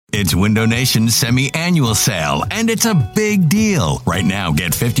It's Window Nation's semi-annual sale, and it's a big deal. Right now,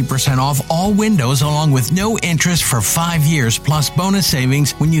 get 50% off all windows along with no interest for 5 years plus bonus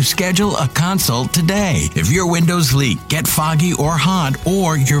savings when you schedule a consult today. If your windows leak, get foggy or hot,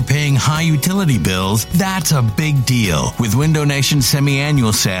 or you're paying high utility bills, that's a big deal. With Window Nation's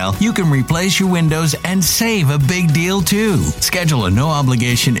semi-annual sale, you can replace your windows and save a big deal too. Schedule a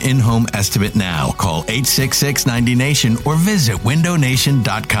no-obligation in-home estimate now. Call 866-90NATION or visit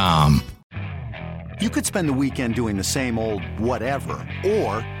windownation.com. You could spend the weekend doing the same old whatever,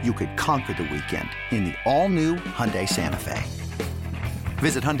 or you could conquer the weekend in the all-new Hyundai Santa Fe.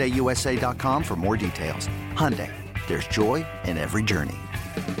 Visit HyundaiUSA.com for more details. Hyundai, there's joy in every journey.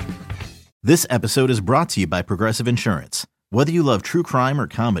 This episode is brought to you by Progressive Insurance. Whether you love true crime or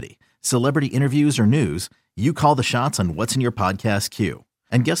comedy, celebrity interviews or news, you call the shots on what's in your podcast queue.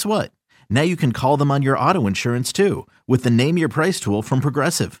 And guess what? Now you can call them on your auto insurance too with the Name Your Price tool from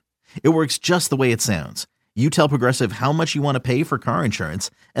Progressive. It works just the way it sounds. You tell Progressive how much you want to pay for car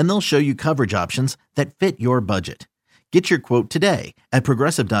insurance, and they'll show you coverage options that fit your budget. Get your quote today at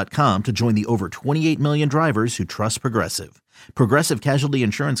Progressive.com to join the over 28 million drivers who trust Progressive. Progressive Casualty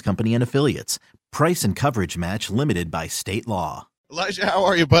Insurance Company and Affiliates. Price and coverage match limited by state law. Elijah, how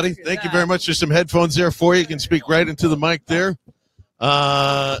are you, buddy? Thank you very much. There's some headphones there for you. You can speak right into the mic there.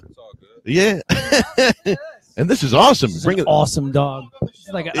 Yeah. And this is awesome. Bring an awesome dog. It's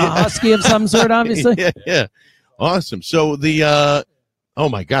like a husky of some sort, obviously. Yeah. Awesome. So the oh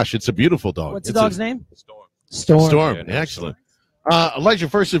my gosh, it's a beautiful dog. What's the dog's name? Storm. Yeah, Excellent. Elijah,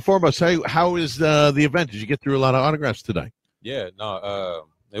 first and foremost, how is the event? Did you get through a lot of autographs today? Yeah,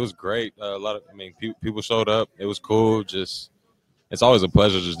 it was great. People showed up. It was cool. It's always a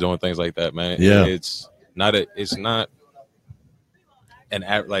pleasure just doing things like that, man. Yeah. It's not a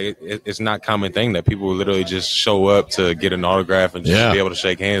common thing that people literally just show up to get an autograph and just be able to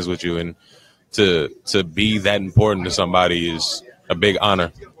shake hands with you, and to be that important to somebody is a big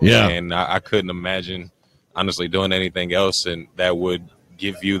honor. Yeah. And I couldn't imagine honestly doing anything else and that would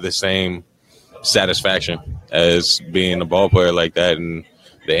give you the same satisfaction as being a ball player like that, and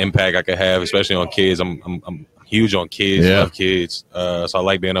the impact I could have, especially on kids. I'm huge on kids, love kids. So I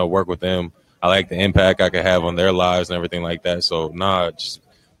like being able to work with them. I like the impact I could have on their lives and everything like that. So, just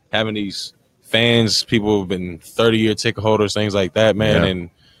having these fans, people who've been 30-year ticket holders, things like that, man,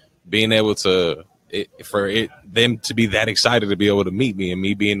 and being able to them to be that excited to be able to meet me, and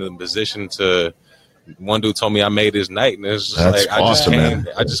me being in the position to. One dude told me I made his night, and it's just That's like awesome,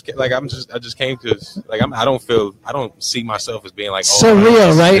 I just came to like I don't see myself as being like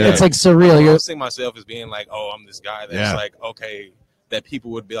surreal, right? It's like surreal. I don't see myself as being like, I'm this guy that's like, okay, that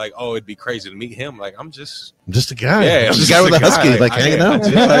people would be like, it'd be crazy to meet him. Like I'm just a guy. Yeah, I'm just a guy with a husky, like hanging out.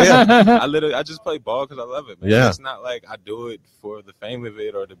 I just play ball because I love it, man. Yeah. It's not like I do it for the fame of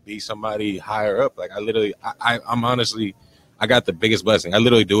it or to be somebody higher up. Like I'm honestly. I got the biggest blessing. I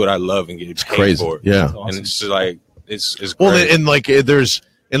literally do what I love and get paid for it. Yeah. And it's just like, it's great. Well,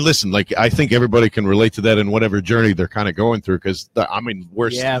 and listen, like I think everybody can relate to that in whatever journey they're kind of going through. Because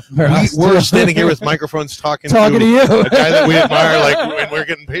we're standing here with microphones talking to you, a guy that we admire, and we're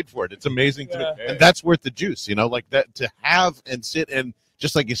getting paid for it. It's amazing to me, and that's worth the juice, like that to have and sit and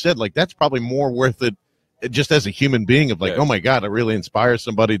just like you said, like that's probably more worth it, just as a human being of like, oh my God, I really inspire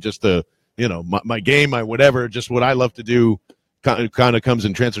somebody just to. My game, my whatever, just what I love to do kind of comes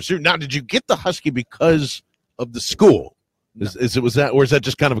and transfers through. Now, did you get the husky because of the school? Was that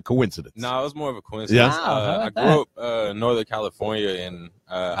just kind of a coincidence? No, it was more of a coincidence. Yeah. I grew up in Northern California, and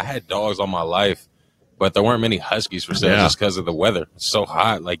I had dogs all my life, but there weren't many huskies for sale just because of the weather. It's so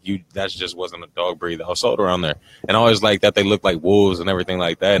hot. That just wasn't a dog breed that was sold around there. And I always liked that they looked like wolves and everything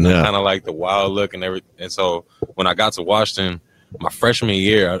like that. And I kind of like the wild look and everything. And so when I got to Washington, my freshman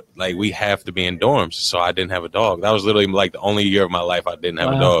year, we have to be in dorms, so I didn't have a dog. That was literally the only year of my life I didn't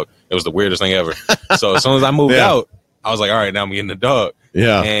have a dog. It was the weirdest thing ever. So as soon as I moved out, I was like, all right, now I'm getting a dog.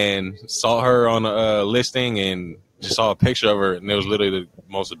 Yeah. And saw her on a listing and just saw a picture of her, and it was literally the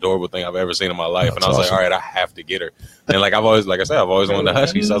most adorable thing I've ever seen in my life. And I was like, all right, I have to get her. And I've always wanted a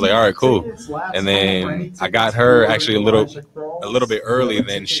husky, so I was like, all right, cool. And then I got her actually a little bit early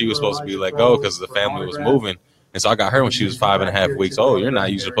than she was supposed to be let go because the family was moving. And so I got her when she was 5.5 weeks old. You're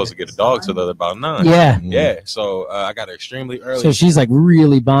not usually supposed to get a dog till they're about 9. Yeah. So I got her extremely early. So she's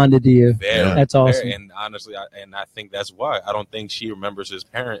really bonded to you. That's awesome. And honestly, I think that's why. I don't think she remembers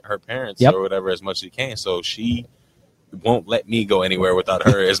her parents or whatever as much as she can. So she won't let me go anywhere without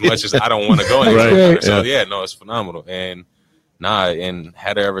her as much as I don't want to go anywhere. Right. So it's phenomenal. And and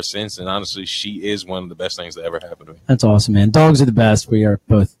had her ever since. And honestly, she is one of the best things that ever happened to me. That's awesome, man. Dogs are the best. We are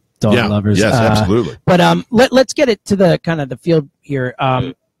both dog lovers. Yes, absolutely. But let's get it to the kind of the field here.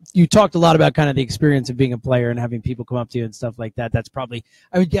 you talked a lot about kind of the experience of being a player and having people come up to you and stuff like that. That's probably,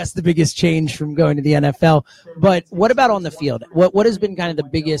 I would guess, the biggest change from going to the NFL. But what about on the field? What has been kind of the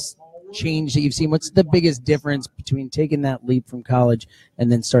biggest change that you've seen? What's the biggest difference between taking that leap from college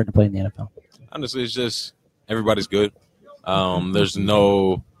and then starting to play in the NFL? Honestly, it's just everybody's good. There's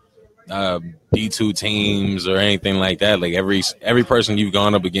no B2 teams or anything like that. Like every person you've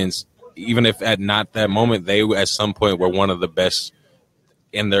gone up against, even if at not that moment, they at some point were one of the best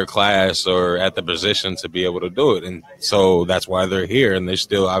in their class or at the position to be able to do it. And so that's why they're here. And they're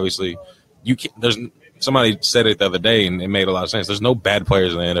still obviously there's somebody said it the other day and it made a lot of sense. There's no bad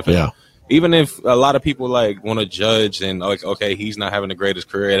players in the NFL. Yeah. Even if a lot of people like want to judge and like, okay, he's not having the greatest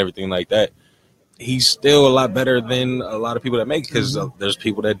career and everything like that, he's still a lot better than a lot of people that make, because there's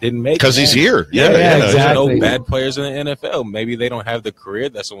people that didn't make it. Because he's here. Yeah, exactly. There's no bad players in the NFL. Maybe they don't have the career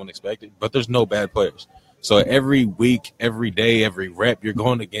that someone expected, but there's no bad players. So every week, every day, every rep, you're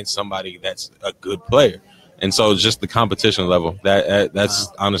going against somebody that's a good player. And so just the competition level, that's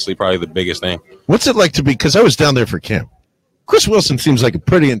honestly probably the biggest thing. What's it like to be, because I was down there for camp. Chris Wilson seems like a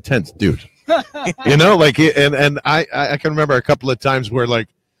pretty intense dude. You know, like, and I can remember a couple of times where, like,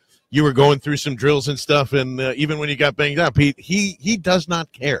 you were going through some drills and stuff, and even when you got banged up, he does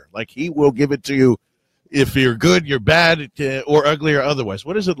not care. Like, he will give it to you if you're good, you're bad, or ugly or otherwise.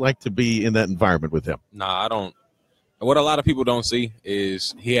 What is it like to be in that environment with him? Nah, I don't. What a lot of people don't see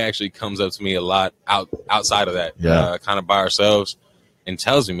is he actually comes up to me a lot outside of that, kind of by ourselves, and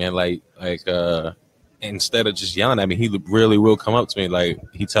tells me, man, like instead of just yelling at me, he really will come up to me. Like,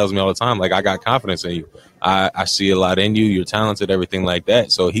 he tells me all the time, like, I got confidence in you. I see a lot in you. You're talented, everything like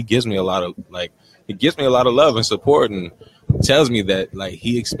that. So he gives me a lot of love and support, and tells me that, like,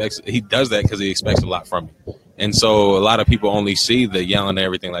 he does that because he expects a lot from me. And so a lot of people only see the yelling and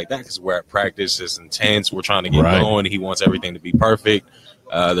everything like that because we're at practice. It's intense. We're trying to get going. He wants everything to be perfect.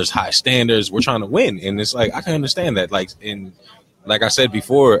 There's high standards. We're trying to win. And it's like, I can understand that. Like I said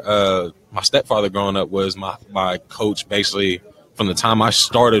before, my stepfather growing up was my coach basically from the time I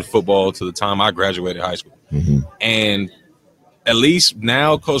started football to the time I graduated high school. Mm-hmm. And at least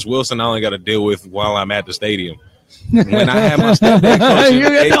now Coach Wilson I only got to deal with while I'm at the stadium. When I had my stepdad coaching, you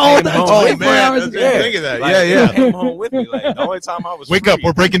get all the 24 hours a day. Think of that. Like, Yeah. Came home with me. Like, the only time I was Wake free, up,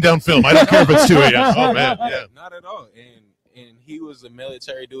 we're breaking down film. I don't care if it's 2 a.m. Oh, man. Yeah. Not at all. And he was a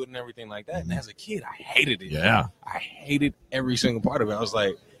military dude and everything like that. And as a kid, I hated it. Yeah. I hated every single part of it. I was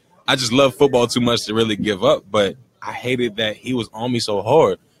like, I just love football too much to really give up. But I hated that he was on me so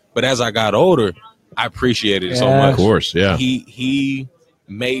hard. But as I got older, I appreciated it so much. Of course, yeah. He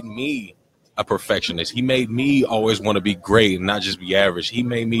made me a perfectionist. He made me always want to be great and not just be average. He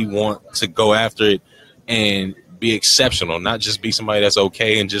made me want to go after it and be exceptional, not just be somebody that's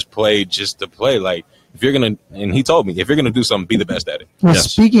okay and just play just to play. Like, if you're going to, and he told me, if you're going to do something, be the best at it. Well, Yes.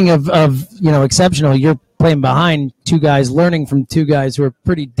 speaking of exceptional, you're playing behind two guys, learning from two guys who are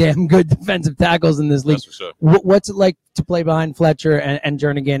pretty damn good defensive tackles in this league. That's for sure. What's it like to play behind Fletcher and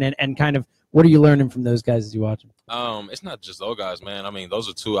Jernigan, and kind of what are you learning from those guys as you watch them? It's not just those guys, man. I mean, those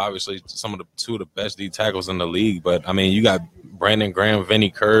are two of the best D tackles in the league. But I mean, you got Brandon Graham, Vinny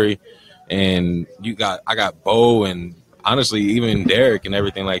Curry, and I got Bo, and honestly, even Derek and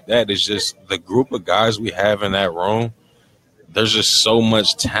everything like that. It's just the group of guys we have in that room. There's just so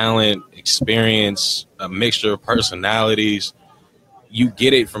much talent, experience, a mixture of personalities. You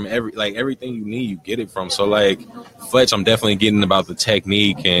get it from everything you need. You get it from. So like Fletch, I'm definitely getting about the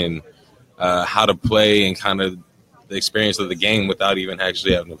technique and how to play and kind of the experience of the game without even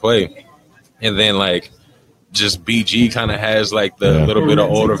actually having to play. And then like just BG kind of has like the little bit of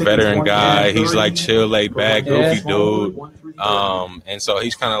older veteran guy. He's like chill, laid back, goofy dude. And so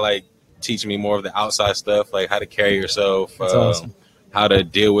he's kind of like teaching me more of the outside stuff, like how to carry yourself, awesome. how to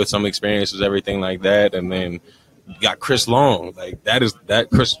deal with some experiences, everything like that. And then you got Chris Long. Like Chris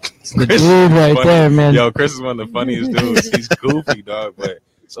The dude right funny. there, man. Yo, Chris is one of the funniest dudes. He's goofy, dog. But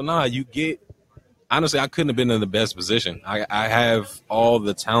so you get. Honestly, I couldn't have been in the best position. I have all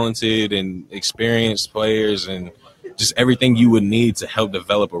the talented and experienced players and just everything you would need to help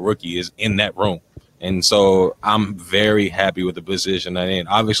develop a rookie is in that room. And so I'm very happy with the position I'm in.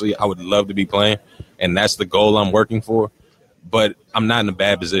 Obviously, I would love to be playing, and that's the goal I'm working for. But I'm not in a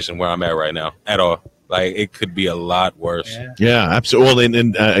bad position where I'm at right now at all. Like, it could be a lot worse. Yeah, absolutely.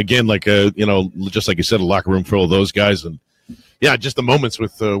 And again, like, just like you said, a locker room full of those guys. And, yeah, just the moments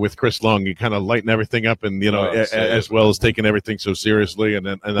with Chris Long, you kind of lighten everything up and, as well as taking everything so seriously.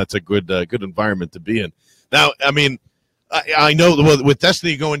 And that's a good environment to be in. Now, I mean, I know with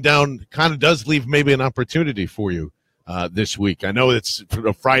Destiny going down kind of does leave maybe an opportunity for you this week. I know it's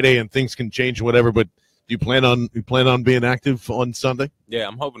a Friday and things can change or whatever, but Do you plan on being active on Sunday? Yeah,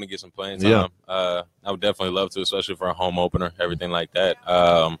 I'm hoping to get some playing time. I would definitely love to, especially for a home opener, everything like that.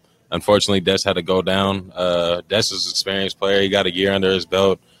 Unfortunately, Des had to go down. Des is an experienced player. He got a year under his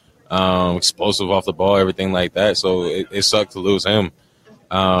belt, explosive off the ball, everything like that. So it sucked to lose him.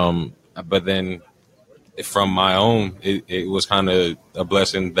 But then from my own, it was kind of a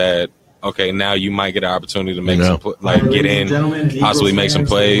blessing that, okay, now you might get an opportunity to make get in, possibly make some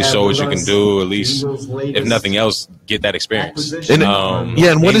plays, show what you can do, at least, if nothing else, get that experience.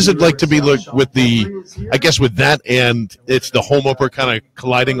 And what is it like to be with with that and it's the home opener kind of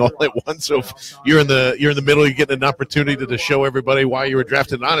colliding all at once? So if you're in the middle, you're getting an opportunity to show everybody why you were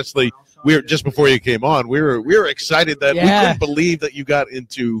drafted. And honestly, just before you came on, we were excited that we couldn't believe that you got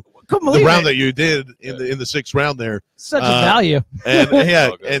into the round that you did in the 6th round there. Such a value. And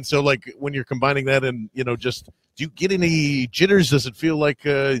and so like when you're combining that and just do you get any jitters? Does it feel like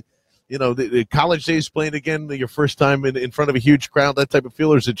the college days playing again, your first time in front of a huge crowd, that type of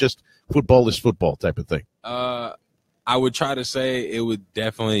feel, or is it just football is football type of thing? I would try to say it would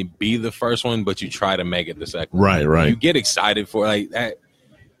definitely be the first one, but you try to make it the second. Right. You get excited for like that.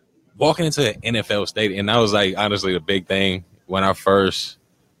 Walking into an NFL stadium, and that was like honestly the big thing when I first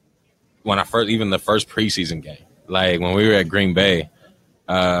even the first preseason game, like when we were at Green Bay,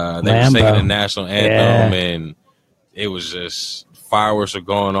 they were singing the national anthem, and it was just fireworks were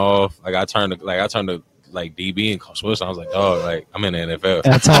going off. Like I turned to DB and Coach Wilson. I was like, oh, like I'm in the NFL.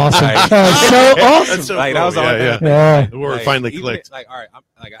 That's awesome. Like, That's so awesome. That's so like cool. That was all. We're finally clicked. Like all right,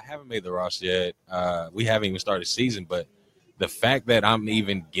 I haven't made the roster yet. We haven't even started season, but the fact that I'm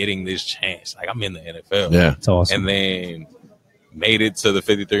even getting this chance, like I'm in the NFL. Yeah, it's awesome. And then made it to the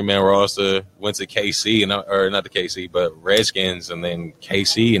 53-man roster, went to KC, or not the KC, but Redskins, and then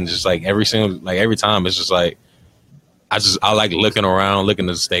KC, and just like every time, it's just like I like looking around, looking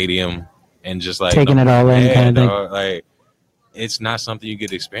at the stadium, and just like taking it all in, kind of thing. Like it's not something you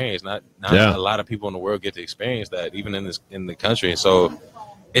get to experience. Not a lot of people in the world get to experience that, even in the country. And so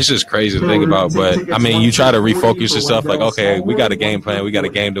it's just crazy to think about. But I mean, you try to refocus yourself, like, okay, we got a game plan, we got a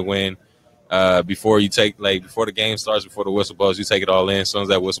game to win. Before the game starts, before the whistle blows, you take it all in. As soon as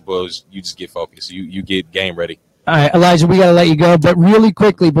that whistle blows, you just get focused. You get game ready. All right, Elijah, we got to let you go. But really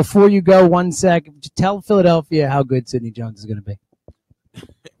quickly, before you go, 1 sec, tell Philadelphia how good Sidney Jones is going to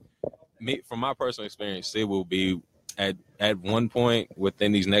be. From my personal experience, Sid will be at one point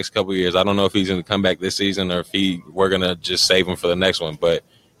within these next couple of years. I don't know if he's going to come back this season or if we're going to just save him for the next one, but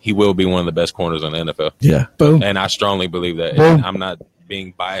he will be one of the best corners in the NFL. Yeah. Boom. And I strongly believe that. Boom. I'm not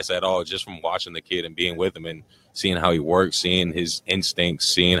being biased at all, just from watching the kid and being with him and seeing how he works, seeing his instincts,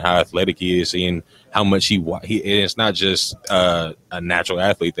 seeing how athletic he is, seeing how much he it's not just a natural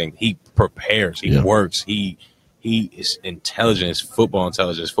athlete thing. He prepares, he works, he is intelligent, his football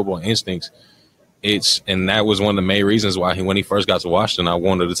intelligence, football instincts. And that was one of the main reasons why when he first got to Washington, I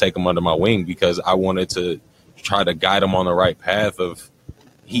wanted to take him under my wing, because I wanted to try to guide him on the right path of,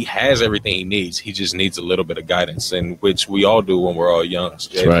 he has everything he needs. He just needs a little bit of guidance, and which we all do when we're all young.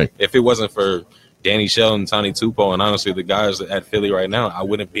 Right. If it wasn't for Danny Shelton, Tony Tupou, and honestly the guys at Philly right now, I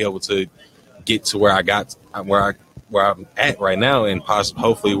wouldn't be able to get to where I'm at right now, and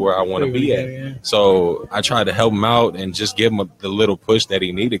hopefully where I want to be at. So I tried to help him out and just give him the little push that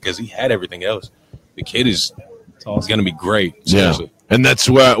he needed, because he had everything else. The kid is going to be great. Seriously. Yeah. And that's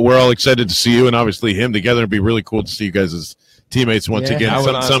why we're all excited to see you and obviously him together. It'd be really cool to see you guys as teammates once again.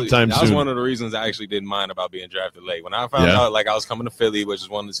 Sometime that was soon. one of the reasons I actually didn't mind about being drafted late. When I found out, like, I was coming to Philly, which is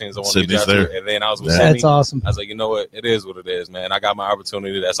one of the teams I wanted to be drafted, and then I was with Sidney. That's awesome. I was like, you know what? It is what it is, man. I got my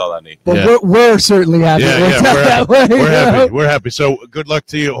opportunity. That's all I need. Well, we're certainly happy. We're happy. So good luck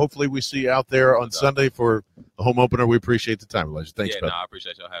to you. Hopefully we see you out there on Sunday for the home opener. We appreciate the time, Elijah. Thanks, no, I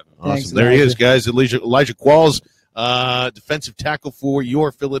appreciate y'all having me. Awesome. Thanks, there he is, guys. Elijah Qualls, defensive tackle for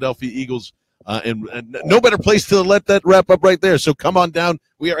your Philadelphia Eagles. And no better place to let that wrap up right there. So come on down.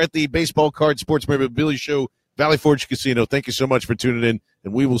 We are at the Baseball Card Sports Memorabilia Show, Valley Forge Casino. Thank you so much for tuning in,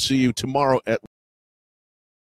 and we will see you tomorrow at